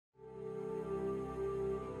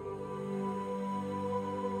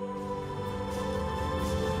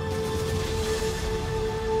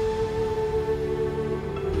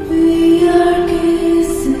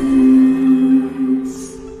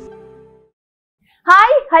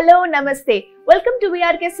Hi, hello, namaste. Welcome to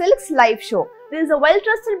VRK Silks live show. This is a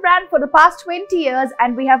well-trusted brand for the past 20 years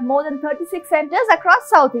and we have more than 36 centers across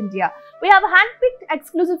South India. We have a hand-picked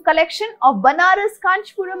exclusive collection of Banaras,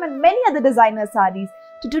 Kanchipuram and many other designer sarees.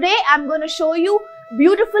 So today I'm going to show you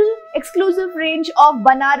beautiful exclusive range of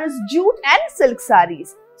Banaras jute and silk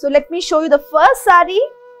sarees. So let me show you the first saree.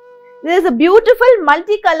 This is a beautiful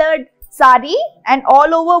multicolored saree and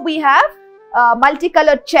all over we have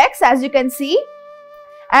multicolored checks as you can see.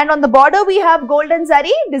 And on the border we have golden zari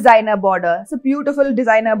designer border. It's a beautiful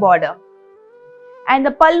designer border. And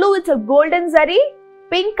the pallu, it's a golden zari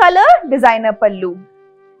pink color designer pallu.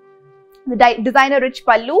 The designer rich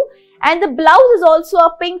pallu. And the blouse is also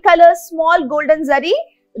a pink color small golden zari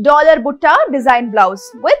dollar butta design blouse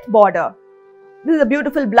with border. This is a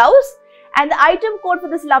beautiful blouse. And the item code for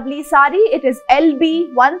this lovely saree, it is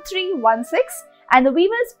LB1316. And the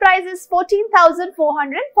weaver's price is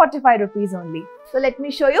 14,445 rupees only. So let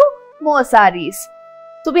me show you more sarees.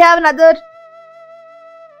 So we have another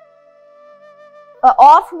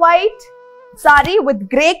off-white saree with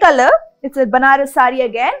grey color. It's a Banaras saree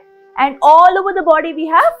again. And all over the body we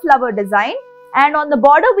have flower design. And on the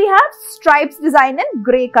border we have stripes design in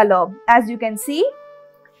grey color as you can see.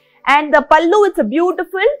 And the pallu, it's a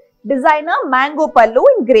beautiful designer mango pallu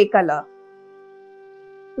in grey color.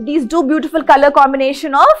 These two beautiful color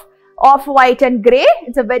combination of off-white and grey.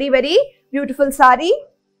 It's a very beautiful saree.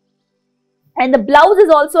 And the blouse is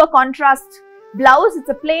also a contrast blouse. It's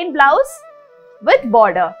a plain blouse with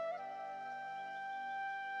border.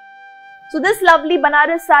 So this lovely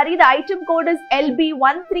Banaras saree, the item code is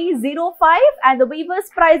LB1305 and the weaver's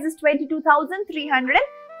price is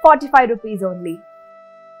 22,345 rupees only.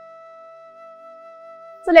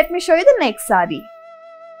 So let me show you the next saree.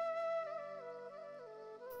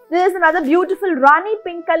 This is another beautiful Rani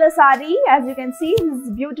pink color saree. As you can see, this is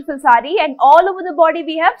a beautiful saree and all over the body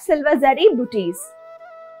we have silver zari booties.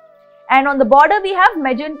 And on the border we have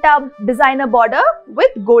magenta designer border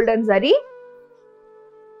with golden zari.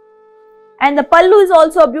 And the pallu is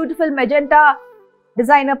also a beautiful magenta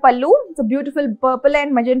designer pallu. It's a beautiful purple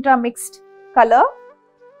and magenta mixed color.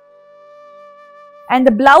 And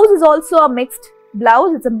the blouse is also a mixed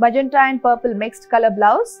blouse. It's a magenta and purple mixed color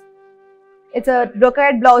blouse. It's a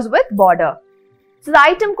brocade blouse with border. So the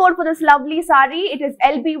item code for this lovely saree, it is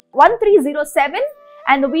LB1307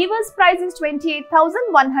 and the weaver's price is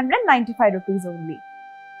 28,195 rupees only.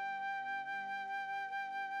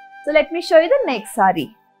 So let me show you the next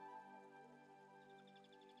saree.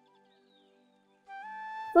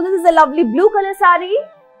 So this is a lovely blue color saree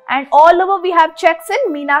and all over we have checks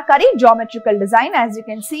in meenakari geometrical design as you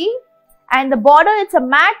can see. And the border, it's a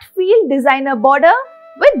matte field designer border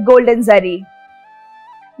with golden zari.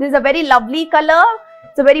 This is a very lovely color.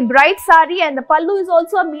 It's a very bright saree and the pallu is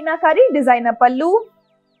also a meenakari designer pallu.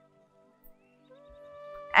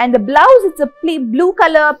 And the blouse, it's a blue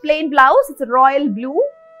color plain blouse. It's a royal blue.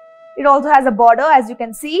 It also has a border as you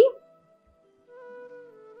can see.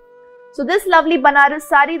 So this lovely Banaras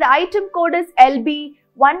saree, the item code is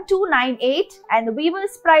LB1298 and the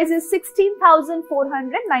weaver's price is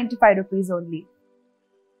 16,495 rupees only.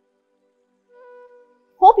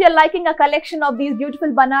 Hope you're liking a collection of these beautiful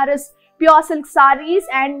Banaras pure silk sarees,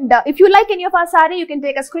 and if you like any of our saree, you can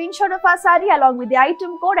take a screenshot of our saree along with the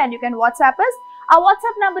item code and you can WhatsApp us. Our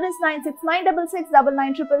WhatsApp number is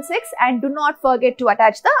 969669966 and do not forget to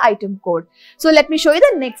attach the item code. So let me show you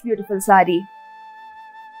the next beautiful saree.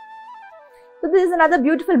 So this is another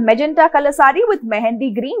beautiful magenta color saree with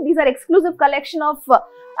mehendi green. These are exclusive collection of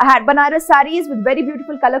Banaras sarees with very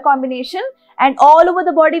beautiful color combination. And all over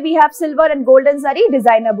the body we have silver and golden zari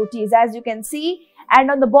designer booties as you can see.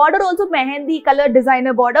 And on the border also mehendi color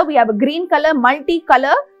designer border. We have a green color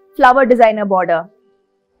multi-color flower designer border.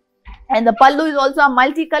 And the pallu is also a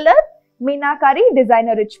multi-color meenakari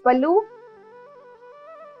designer rich pallu.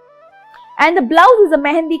 And the blouse is a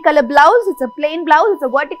mehendi color blouse. It's a plain blouse. It's a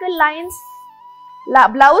vertical lines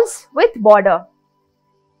blouse with border.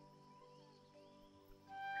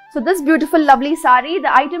 So this beautiful lovely saree,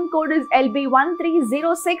 the item code is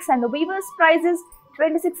LB1306 and the weaver's price is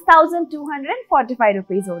 26,245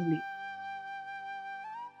 rupees only.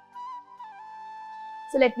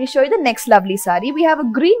 So let me show you the next lovely saree. We have a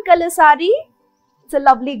green color saree. It's a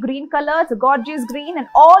lovely green color. It's a gorgeous green and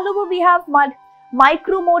all over we have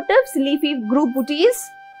micro motifs, leafy group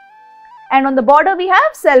booties. And on the border we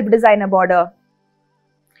have self designer border.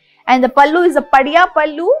 And the pallu is a padiya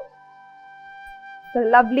pallu. The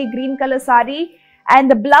lovely green color saree. And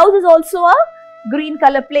the blouse is also a green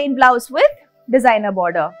color plain blouse with designer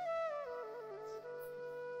border.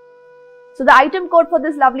 So the item code for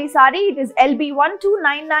this lovely saree, it is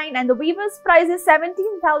LB1299 and the weaver's price is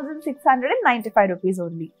 17,695 rupees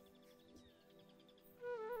only.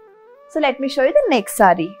 So let me show you the next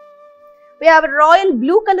saree. We have a royal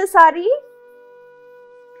blue color saree.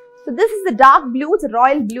 So this is the dark blue, it's a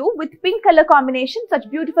royal blue with pink color combination, such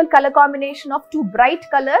beautiful color combination of two bright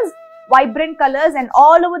colors, vibrant colors, and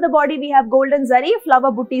all over the body we have golden zari,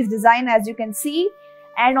 flower booties design as you can see.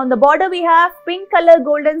 And on the border we have pink color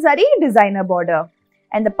golden zari designer border.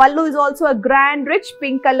 And the pallu is also a grand rich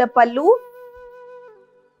pink color pallu.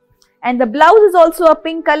 And the blouse is also a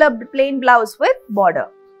pink color plain blouse with border.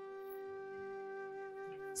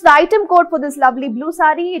 So the item code for this lovely blue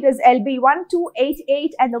saree, it is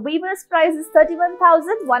LB1288 and the weaver's price is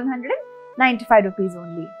 31,195 rupees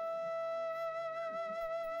only.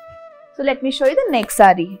 So let me show you the next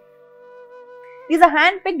saree. These are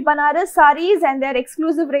hand-picked Banaras sarees and their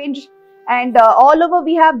exclusive range, and all over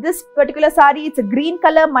we have this particular saree. It's a green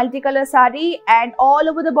color multicolor saree and all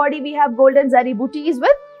over the body we have golden zari booties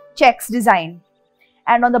with checks design.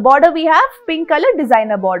 And on the border we have pink color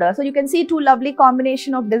designer border. So you can see two lovely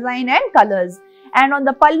combination of design and colors. And on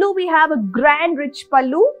the pallu we have a grand rich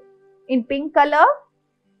pallu in pink color.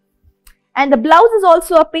 And the blouse is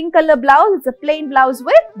also a pink color blouse. It's a plain blouse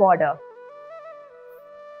with border.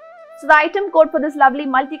 So the item code for this lovely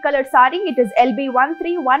multicolored saree, it is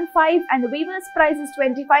LB1315 and the weaver's price is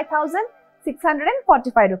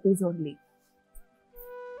 25,645 rupees only.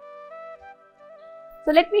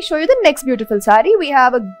 So let me show you the next beautiful saree. We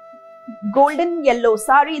have a golden yellow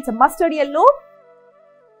saree. It's a mustard yellow.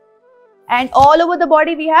 And all over the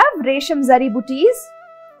body we have resham zari booties.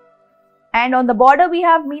 And on the border we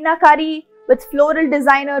have meenakari with floral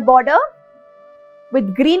designer border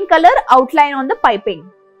with green color outline on the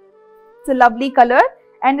piping. It's a lovely color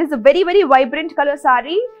and it's a very vibrant color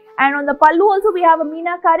saree. And on the pallu also we have a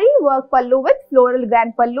meenakari work pallu with floral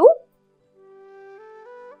grand pallu.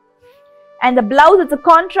 And the blouse, it's a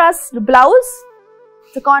contrast blouse.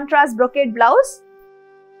 It's a contrast brocade blouse.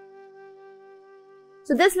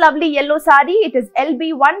 So this lovely yellow saree, it is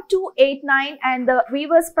LB1289 and the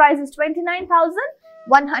weaver's price is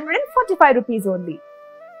 29,145 rupees only.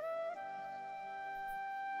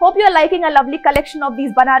 Hope you are liking a lovely collection of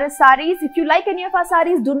these Banaras sarees. If you like any of our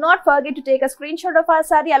sarees, do not forget to take a screenshot of our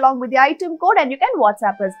saree along with the item code and you can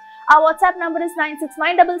WhatsApp us. Our WhatsApp number is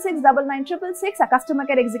 969669966. Our customer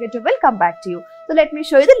care executive will come back to you. So let me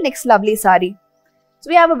show you the next lovely saree. So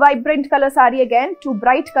we have a vibrant color saree again, two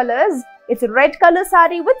bright colors. It's a red color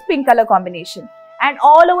saree with pink color combination. And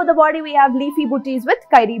all over the body we have leafy booties with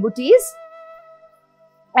kairi booties.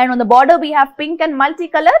 And on the border we have pink and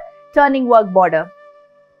multicolor turning work border.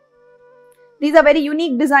 These are very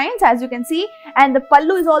unique designs as you can see, and the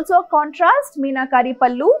pallu is also a contrast meenakari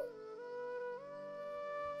pallu.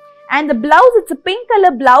 And the blouse, it's a pink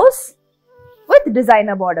color blouse with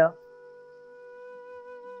designer border.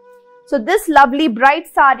 So this lovely bright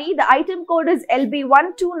saree, the item code is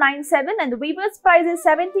LB1297 and the weaver's price is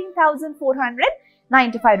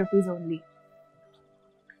 17,495 rupees only.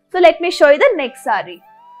 So let me show you the next saree.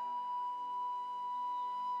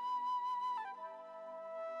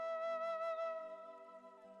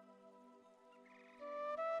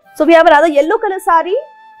 So we have another yellow color saree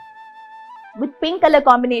with pink color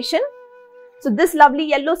combination. So this lovely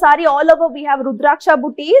yellow saree, all over we have Rudraksha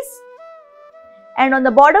booties. And on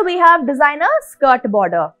the border we have designer skirt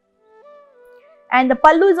border. And the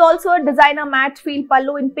pallu is also a designer matte feel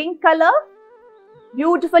pallu in pink color.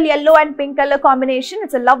 Beautiful yellow and pink color combination.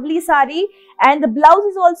 It's a lovely saree. And the blouse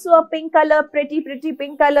is also a pink color, pretty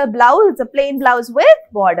pink color blouse. It's a plain blouse with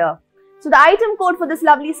border. So the item code for this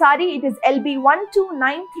lovely saree, it is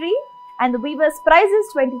LB1293 and the weaver's price is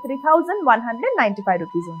 23,195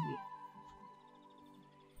 rupees only.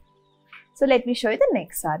 So let me show you the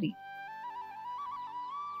next saree.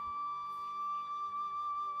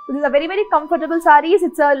 So these are very comfortable sarees.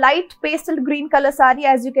 It's a light pastel green color saree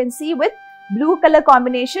as you can see with blue color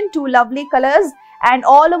combination, two lovely colors, and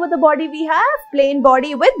all over the body we have plain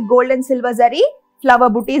body with gold and silver zari flower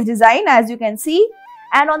booties design as you can see.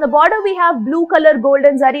 And on the border we have blue color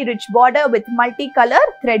golden zari rich border with multicolor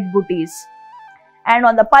thread booties. And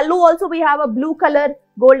on the pallu also we have a blue color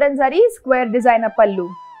golden zari square designer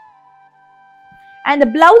pallu. And the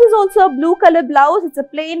blouse is also a blue color blouse. It's a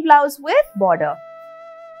plain blouse with border.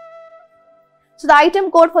 So the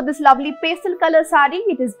item code for this lovely pastel color saree,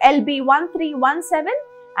 it is LB1317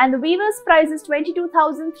 and the weaver's price is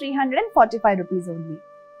 22,345 rupees only.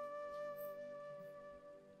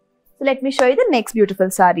 So let me show you the next beautiful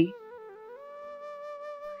saree.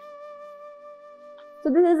 So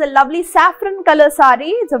this is a lovely saffron color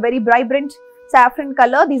saree. It's a very vibrant saffron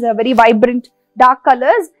color. These are very vibrant dark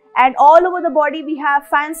colors, and all over the body we have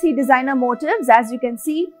fancy designer motifs, as you can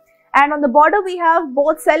see. And on the border we have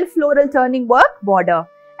both self floral turning work border,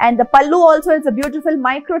 and the pallu also is a beautiful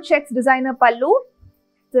micro checks designer pallu.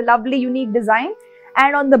 It's a lovely unique design.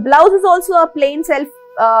 And on the blouse is also a plain self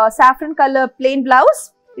saffron color plain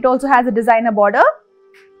blouse. It also has a designer border.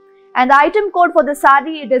 And the item code for the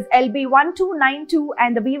saree, it is LB1292,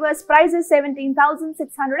 and the weaver's price is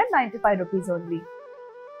 17,695 rupees only.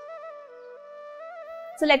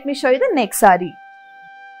 So let me show you the next saree.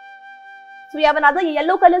 So we have another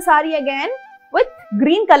yellow color saree again with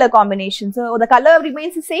green color combination. So the color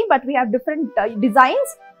remains the same, but we have different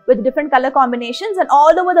designs with different color combinations, and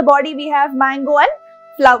all over the body we have mango and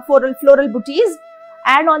floral booties,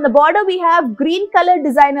 and on the border we have green color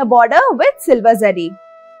designer border with silver zari.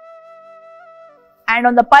 And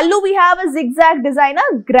on the pallu we have a zigzag designer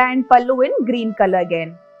grand pallu in green color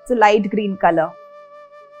again. It's a light green color.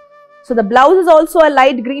 So the blouse is also a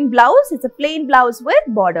light green blouse. It's a plain blouse with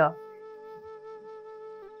border.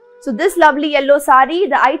 So this lovely yellow saree,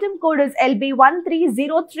 the item code is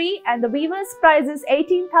LB1303, and the weaver's price is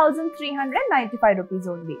 18,395 rupees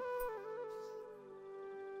only.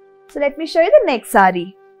 So let me show you the next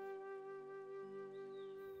saree.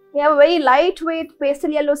 We have a very lightweight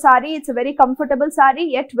pastel yellow saree. It's a very comfortable saree,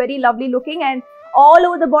 yet very lovely looking, and all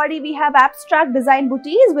over the body we have abstract design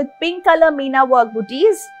booties with pink color meena work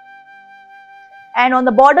booties. And on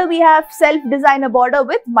the border we have self designer border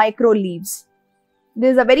with micro leaves.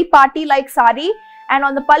 This is a very party like saree, and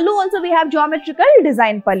on the pallu also we have geometrical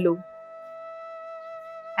design pallu.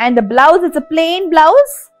 And the blouse, it's a plain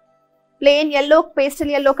blouse, plain yellow, pastel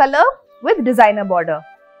yellow color with designer border.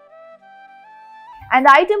 And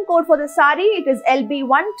the item code for the saree, it is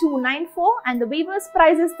LB1294, and the weaver's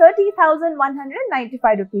price is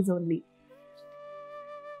 30,195 rupees only.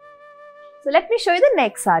 So let me show you the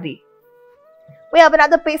next saree. We have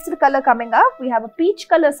another pastel color coming up. We have a peach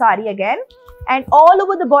color saree again, and all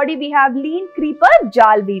over the body we have lean creeper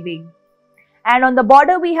jal weaving, and on the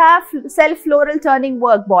border we have self floral turning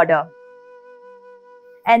work border,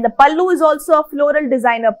 and the pallu is also a floral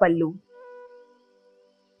designer pallu.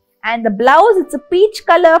 And the blouse, it's a peach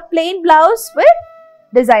color plain blouse with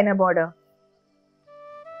designer border.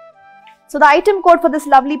 So the item code for this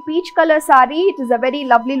lovely peach color saree, it is a very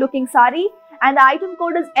lovely looking saree, and the item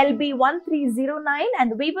code is LB1309,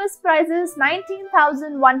 and the weaver's price is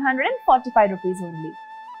 19,145 rupees only.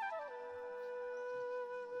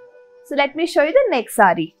 So let me show you the next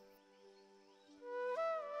saree.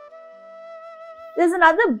 This is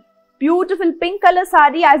another beautiful pink color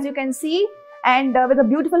saree, as you can see, and with a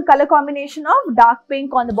beautiful color combination of dark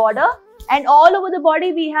pink on the border, and all over the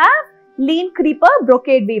body we have lean creeper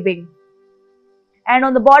brocade weaving, and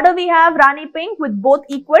on the border we have rani pink with both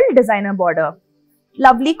equal designer border.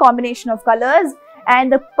 Lovely combination of colors,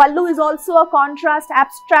 and the pallu is also a contrast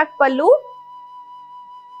abstract pallu,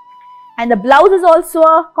 and the blouse is also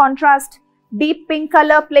a contrast deep pink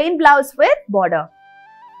color plain blouse with border.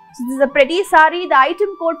 So this is a pretty saree. The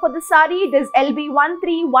item code for the saree, it is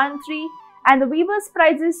LB1313, and the weaver's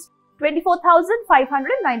price is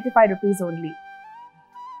 24,595 rupees only.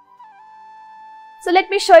 So let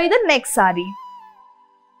me show you the next saree.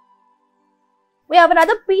 We have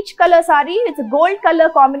another peach color saree. It's a gold color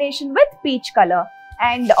combination with peach color,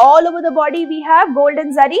 and all over the body we have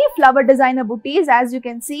golden zari flower designer booties, as you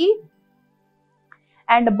can see,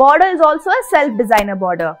 and the border is also a self designer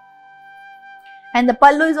border, and the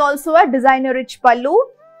pallu is also a designer rich pallu,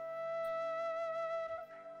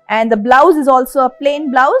 and the blouse is also a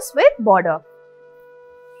plain blouse with border.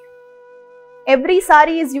 Every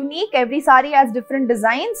saree is unique. Every saree has different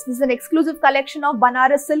designs. This is an exclusive collection of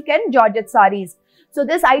Banaras silk and Georgette sarees. So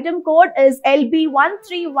this item code is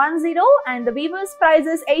LB1310, and the weaver's price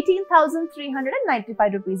is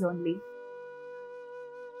 18,395 rupees only.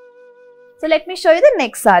 So let me show you the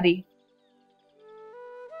next saree.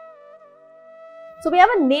 So we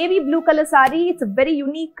have a navy blue color saree. It's a very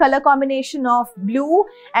unique color combination of blue,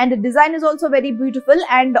 and the design is also very beautiful,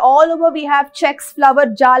 and all over we have checks flower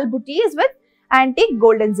jal booties with antique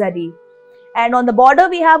golden zari, and on the border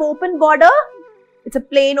we have open border. It's a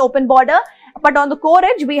plain open border, but on the core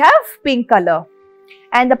edge we have pink color,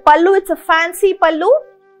 and the pallu, it's a fancy pallu,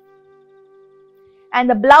 and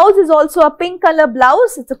the blouse is also a pink color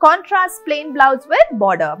blouse. It's a contrast plain blouse with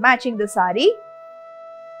border matching the saree.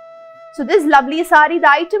 So this lovely saree, the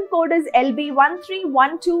item code is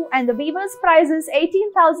LB1312, and the weaver's price is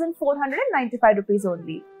 18,495 rupees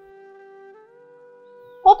only.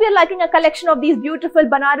 Hope you're liking a collection of these beautiful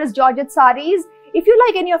Banaras Georgette sarees. If you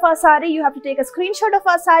like any of our saree, you have to take a screenshot of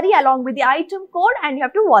our saree along with the item code and you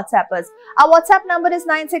have to WhatsApp us. Our WhatsApp number is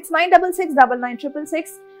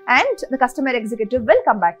 9696699666 and the customer executive will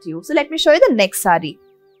come back to you. So let me show you the next saree.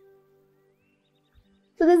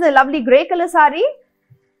 So this is a lovely grey color saree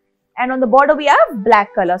and on the border we have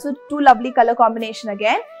black color. So two lovely color combination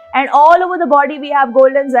again, and all over the body we have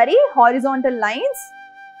golden zari, horizontal lines,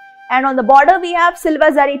 and on the border we have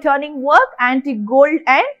silver zari turning work, antique gold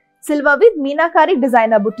and silver with meenakari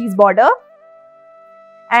designer booties border.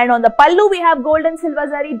 And on the pallu we have gold and silver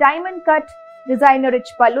zari diamond cut designer rich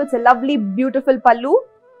pallu. It's a lovely beautiful pallu.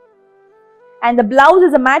 And the blouse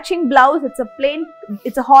is a matching blouse. It's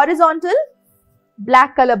a horizontal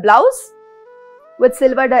black color blouse with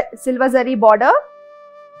silver zari border.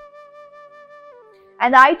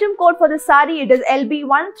 And the item code for the saree, it is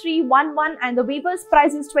LB1311 and the weaver's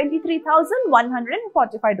price is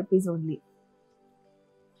 23,145 rupees only.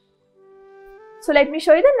 So let me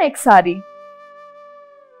show you the next saree.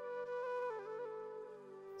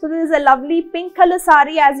 So this is a lovely pink color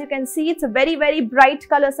saree. As you can see, it's a very bright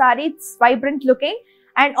color saree. It's vibrant looking.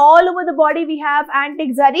 And all over the body we have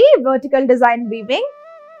antique zari vertical design weaving.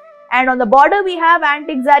 And on the border we have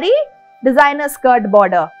antique zari designer skirt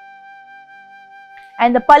border.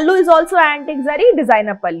 And the pallu is also antique zari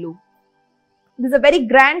designer pallu. This is a very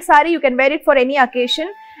grand saree. You can wear it for any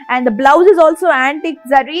occasion. And the blouse is also antique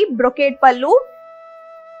zari brocade pallu.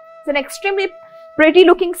 It's an extremely pretty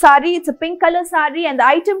looking saree. It's a pink color saree and the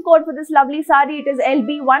item code for this lovely saree, it is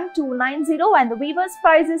LB1290 and the weaver's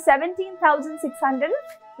price is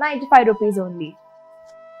 17,695 rupees only.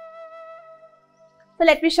 So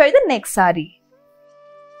let me show you the next saree.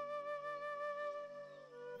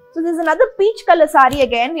 So this is another peach color saree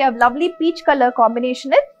again. We have lovely peach color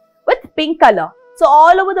combination with pink color. So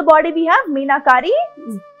all over the body we have meenakari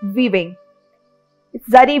weaving. It's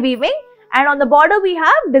zari weaving and on the border we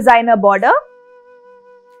have designer border.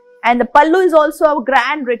 And the pallu is also a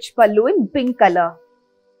grand rich pallu in pink color.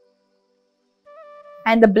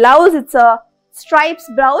 And the blouse, it's a stripes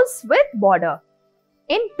blouse with border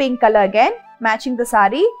in pink color again, matching the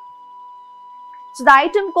saree. So the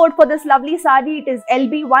item code for this lovely saree, it is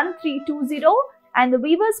LB1320 and the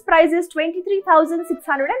weaver's price is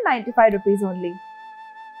 23,695 rupees only.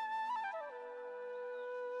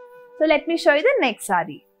 So let me show you the next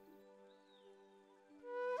saree.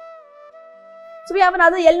 So we have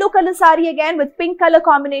another yellow color saree again with pink color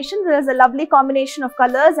combination. There is a lovely combination of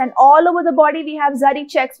colors and all over the body we have zari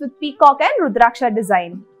checks with peacock and rudraksha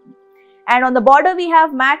design. And on the border we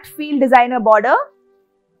have matte field designer border.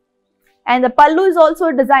 And the pallu is also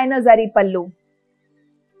a designer zari pallu.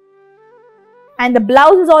 And the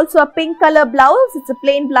blouse is also a pink color blouse. It's a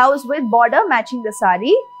plain blouse with border matching the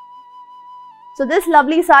saree. So this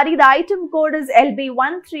lovely saree, the item code is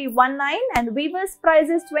LB1319 and the weaver's price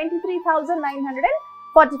is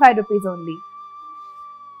 23,945 rupees only.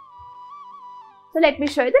 So let me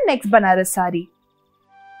show you the next Banaras saree.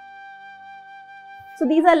 So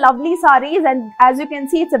these are lovely sarees and as you can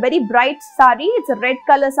see, it's a very bright saree. It's a red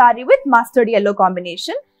color saree with mustard yellow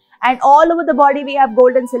combination. And all over the body we have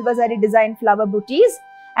gold and silver zari design flower booties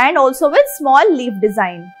and also with small leaf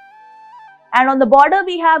design. And on the border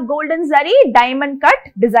we have golden zari diamond cut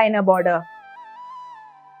designer border.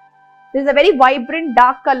 This is a very vibrant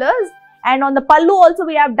dark colors and on the pallu also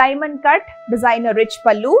we have diamond cut designer rich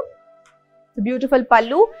pallu. It's a beautiful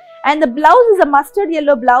pallu and the blouse is a mustard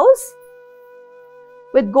yellow blouse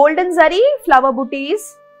with golden zari flower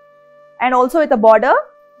booties and also with a border.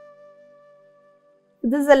 So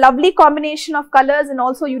this is a lovely combination of colors and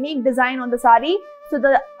also unique design on the saree. So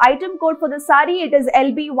the item code for the saree, it is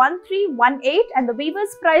LB1318 and the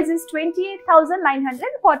weaver's price is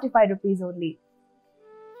 28,945 rupees only.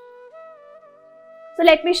 So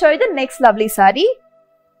let me show you the next lovely saree.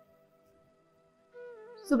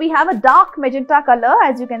 So we have a dark magenta color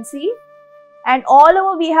as you can see and all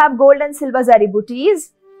over we have gold and silver zari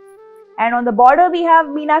booties and on the border we have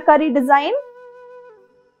meenakari design.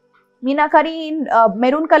 Meenakari in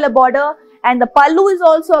maroon color border and the pallu is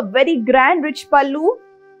also a very grand rich pallu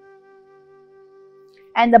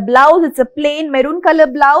and the blouse, it's a plain maroon color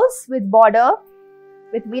blouse with border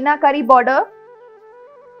with meenakari border.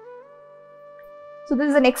 So this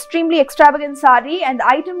is an extremely extravagant saree and the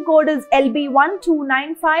item code is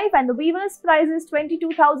LB1295 and the weaver's price is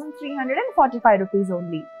 22,345 rupees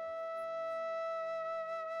only.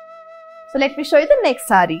 So let me show you the next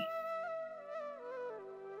saree.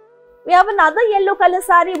 We have another yellow color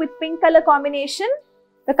saree with pink color combination.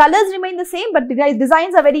 The colors remain the same but the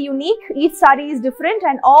designs are very unique. Each saree is different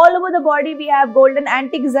and all over the body we have golden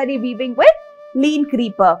antique zari weaving with lean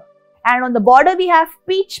creeper. And on the border we have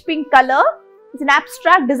peach pink color. It's an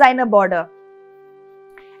abstract designer border.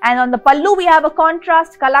 And on the pallu we have a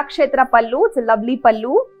contrast Kalakshetra pallu. It's a lovely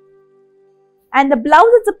pallu. And the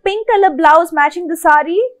blouse, it's a pink color blouse matching the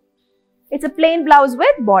saree. It's a plain blouse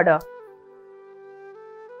with border.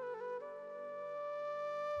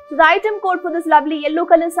 So the item code for this lovely yellow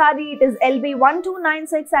color saree, it is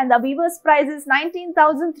LB1296 and the weaver's price is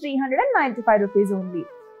 19,395 rupees only.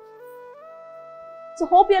 So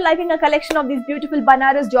hope you're liking a collection of these beautiful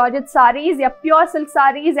Banaras Georgette sarees. They are pure silk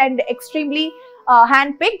sarees and extremely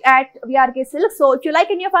hand-picked at VRK Silk. So if you like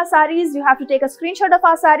any of our sarees, you have to take a screenshot of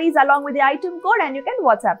our sarees along with the item code and you can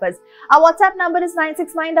WhatsApp us. Our WhatsApp number is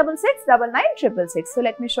 969669966. So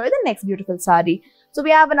let me show you the next beautiful saree. So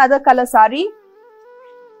we have another color saree.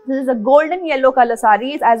 This is a golden yellow color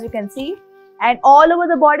sarees, as you can see. And all over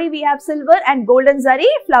the body we have silver and golden zari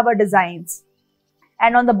flower designs.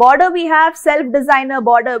 And on the border we have self-designer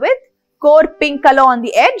border with core pink color on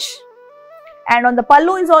the edge. And on the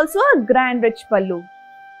pallu is also a grand rich pallu.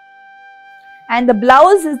 And the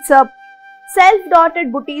blouse, it's a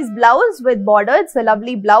self-dotted booties blouse with border. It's a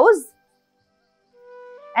lovely blouse.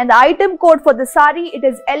 And the item code for the saree, it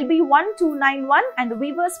is LB1291 and the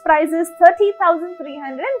weaver's price is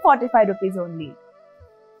 30,345 rupees only.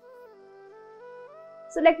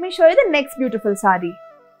 So let me show you the next beautiful saree.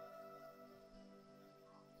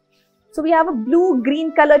 So we have a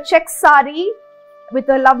blue-green color check saree with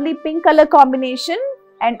a lovely pink color combination,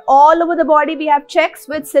 and all over the body we have checks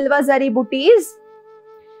with silver zari booties,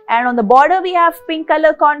 and on the border we have pink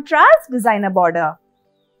color contrast designer border.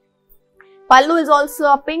 Pallu is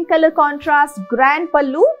also a pink color contrast grand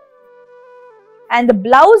pallu, and the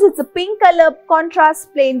blouse, it's a pink color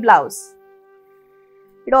contrast plain blouse.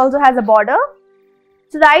 It also has a border.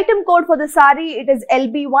 So the item code for the saree, it is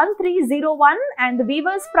LB1301 and the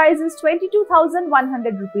weaver's price is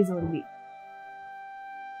 22,100 rupees only.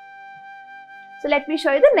 So let me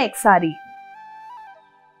show you the next saree.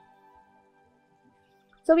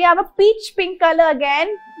 So we have a peach pink color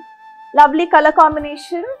again, lovely color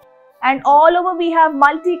combination, and all over we have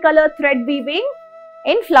multi-color thread weaving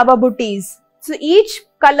in flower booties. So each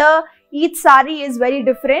color, each saree is very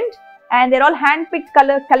different. And they're all hand-picked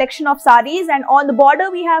color collection of sarees, and on the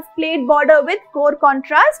border we have plaid border with core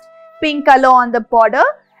contrast pink color on the border,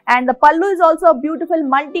 and the pallu is also a beautiful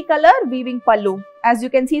multicolor weaving pallu. As you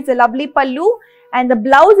can see, it's a lovely pallu, and the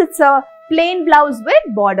blouse, it's a plain blouse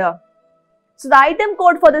with border. So the item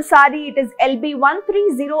code for the saree, it is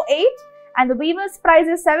LB1308 and the weaver's price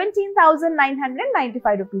is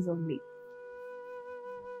 17,995 rupees only.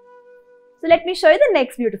 So let me show you the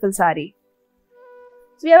next beautiful saree.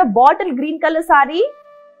 So we have a bottle green color saree,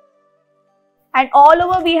 and all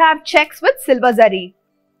over we have checks with silver zari.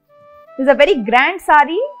 This is a very grand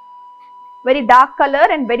saree, very dark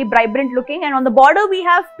color and very vibrant looking, and on the border we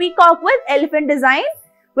have peacock with elephant design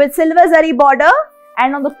with silver zari border,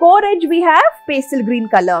 and on the core edge we have pastel green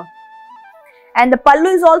color. And the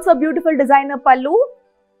pallu is also a beautiful designer pallu,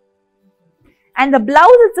 and the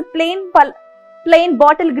blouse, it's a plain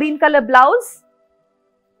bottle green color blouse.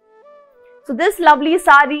 So this lovely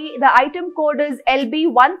saree, the item code is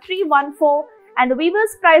LB1314 and the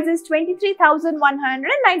weaver's price is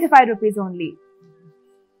 23,195 rupees only.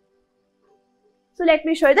 So let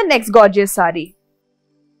me show you the next gorgeous saree.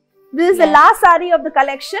 This is the last saree of the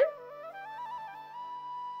collection.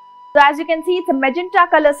 So as you can see, it's a magenta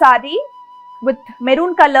color saree with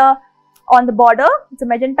maroon color on the border. It's a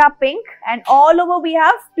magenta pink, and all over we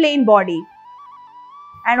have plain body.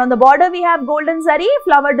 And on the border we have golden zari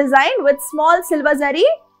flower design with small silver zari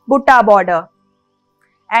butta border.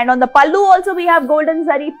 And on the pallu also we have golden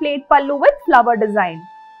zari plate pallu with flower design.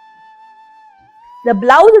 The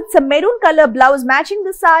blouse, it's a maroon color blouse matching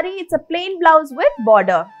the saree. It's a plain blouse with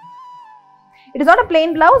border. It is not a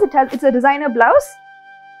plain blouse, it's a designer blouse.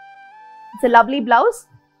 It's a lovely blouse.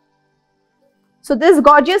 So this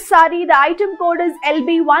gorgeous saree, the item code is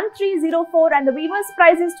LB1304 and the weaver's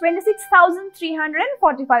price is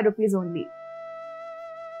 26,345 rupees only.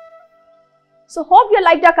 So hope you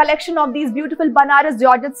liked our collection of these beautiful Banaras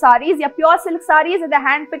Georgette sarees. Yeah, pure silk sarees and the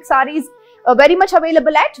hand-picked sarees are very much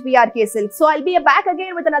available at VRK Silk. So I'll be back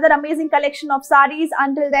again with another amazing collection of sarees.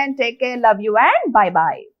 Until then, take care, love you and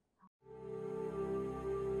bye-bye.